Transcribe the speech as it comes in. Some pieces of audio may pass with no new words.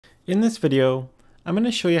In this video, I'm going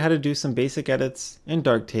to show you how to do some basic edits in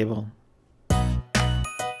Darktable. To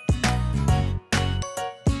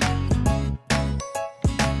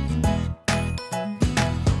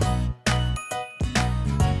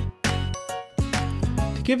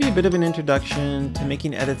give you a bit of an introduction to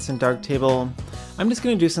making edits in Darktable, I'm just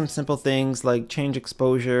going to do some simple things like change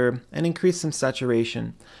exposure and increase some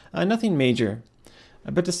saturation. Nothing major.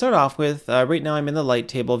 But to start off with, right now I'm in the light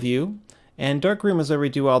table view, and darkroom is where we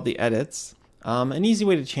do all the edits. An easy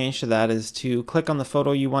way to change to that is to click on the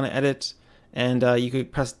photo you want to edit, and you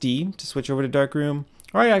could press D to switch over to darkroom,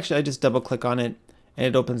 or I just double click on it and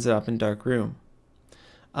it opens it up in darkroom.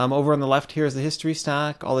 Over on the left here is the history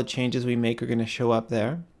stack. All the changes we make are going to show up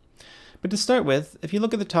there. But to start with, if you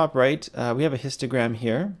look at the top right, we have a histogram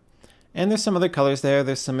here. And there's some other colors there.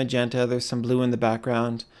 There's some magenta, there's some blue in the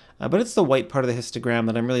background. But it's the white part of the histogram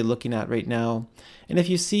that I'm really looking at right now. And if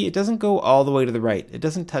you see, it doesn't go all the way to the right. It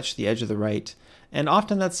doesn't touch the edge of the right. And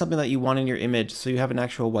often that's something that you want in your image, so you have an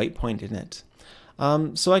actual white point in it.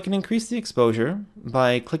 So I can increase the exposure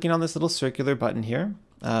by clicking on this little circular button here.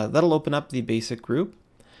 That'll open up the basic group.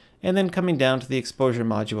 And then coming down to the exposure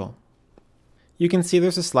module. You can see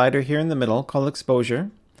there's a slider here in the middle called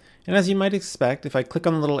exposure. And as you might expect, if I click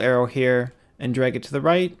on the little arrow here and drag it to the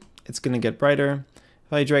right, it's going to get brighter.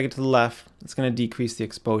 If I drag it to the left, it's going to decrease the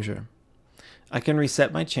exposure. I can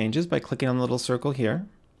reset my changes by clicking on the little circle here.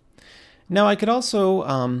 Now I could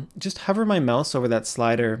also just hover my mouse over that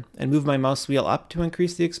slider and move my mouse wheel up to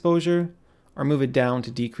increase the exposure, or move it down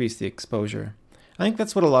to decrease the exposure. I think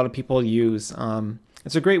that's what a lot of people use.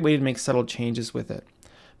 It's a great way to make subtle changes with it.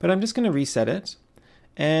 But I'm just going to reset it,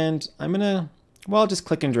 and I'm going to, well, I'll just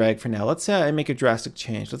click and drag for now. Let's say I make a drastic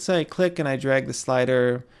change. Let's say I click and I drag the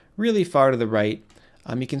slider really far to the right.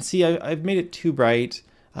 You can see I've made it too bright.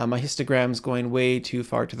 My histogram's going way too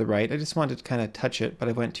far to the right. I just wanted to kind of touch it, but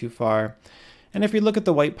I went too far. And if you look at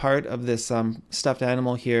the white part of this stuffed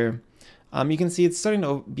animal here, you can see it's starting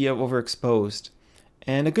to be overexposed.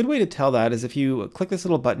 And a good way to tell that is if you click this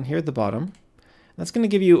little button here at the bottom, that's going to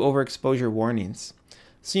give you overexposure warnings.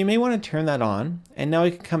 So you may want to turn that on, and now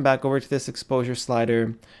I can come back over to this exposure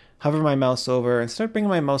slider, hover my mouse over, and start bringing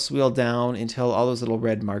my mouse wheel down until all those little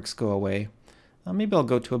red marks go away. Maybe I'll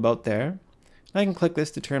go to about there. I can click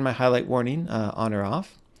this to turn my highlight warning on or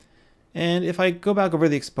off. And if I go back over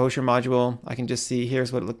the exposure module, I can just see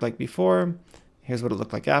here's what it looked like before, here's what it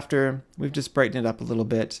looked like after. We've just brightened it up a little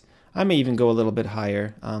bit. I may even go a little bit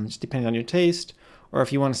higher, just depending on your taste, or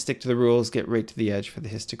if you want to stick to the rules, get right to the edge for the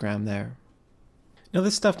histogram there. Now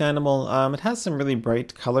this stuffed animal, it has some really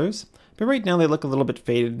bright colors, but right now they look a little bit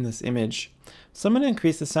faded in this image. So I'm going to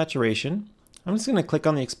increase the saturation. I'm just going to click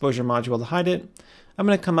on the exposure module to hide it. I'm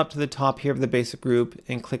going to come up to the top here of the basic group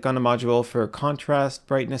and click on a module for contrast,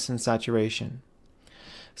 brightness, and saturation.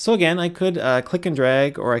 So again, I could click and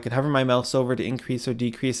drag, or I could hover my mouse over to increase or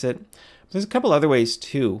decrease it. There's a couple other ways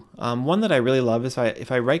too. One that I really love is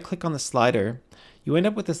if I right click on the slider, you end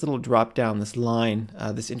up with this little drop down, this line,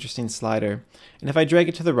 this interesting slider. And if I drag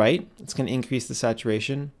it to the right, it's going to increase the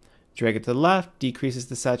saturation. Drag it to the left, decreases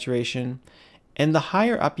the saturation. And the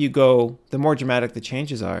higher up you go, the more dramatic the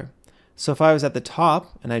changes are. So if I was at the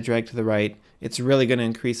top and I drag to the right, it's really going to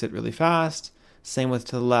increase it really fast. Same with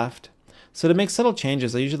to the left. So to make subtle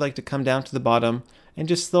changes, I usually like to come down to the bottom and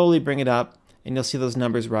just slowly bring it up, and you'll see those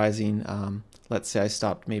numbers rising. Let's say I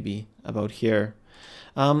stopped maybe about here.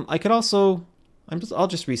 I could also, I'll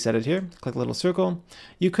just reset it here. Click a little circle.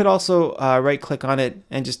 You could also right click on it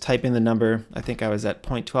and just type in the number. I think I was at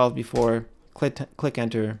 0.12 before. Click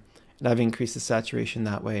enter, and I've increased the saturation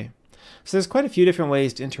that way. So there's quite a few different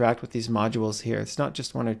ways to interact with these modules here. It's not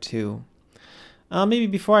just one or two. Maybe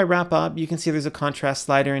before I wrap up, you can see there's a contrast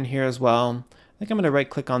slider in here as well. I think I'm going to right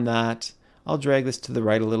click on that. I'll drag this to the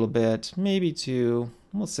right a little bit, maybe to,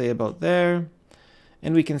 we'll say about there.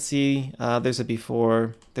 And we can see there's a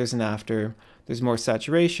before, there's an after. There's more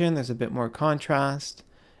saturation, there's a bit more contrast.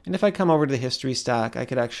 And if I come over to the history stack, I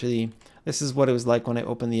could actually, this is what it was like when I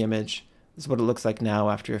opened the image. This is what it looks like now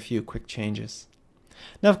after a few quick changes.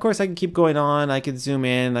 Now, of course, I can keep going on. I could zoom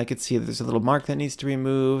in. I could see that there's a little mark that needs to be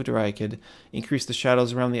removed, or I could increase the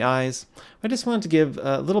shadows around the eyes. I just wanted to give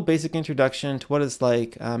a little basic introduction to what it's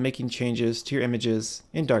like making changes to your images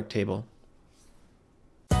in Darktable.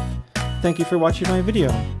 Thank you for watching my video.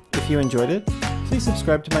 If you enjoyed it, please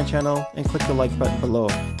subscribe to my channel and click the like button below.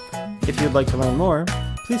 If you'd like to learn more,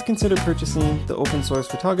 please consider purchasing the open source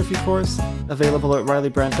photography course available at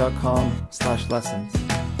rileybrandt.com/lessons.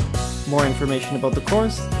 More information about the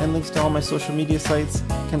course and links to all my social media sites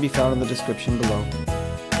can be found in the description below.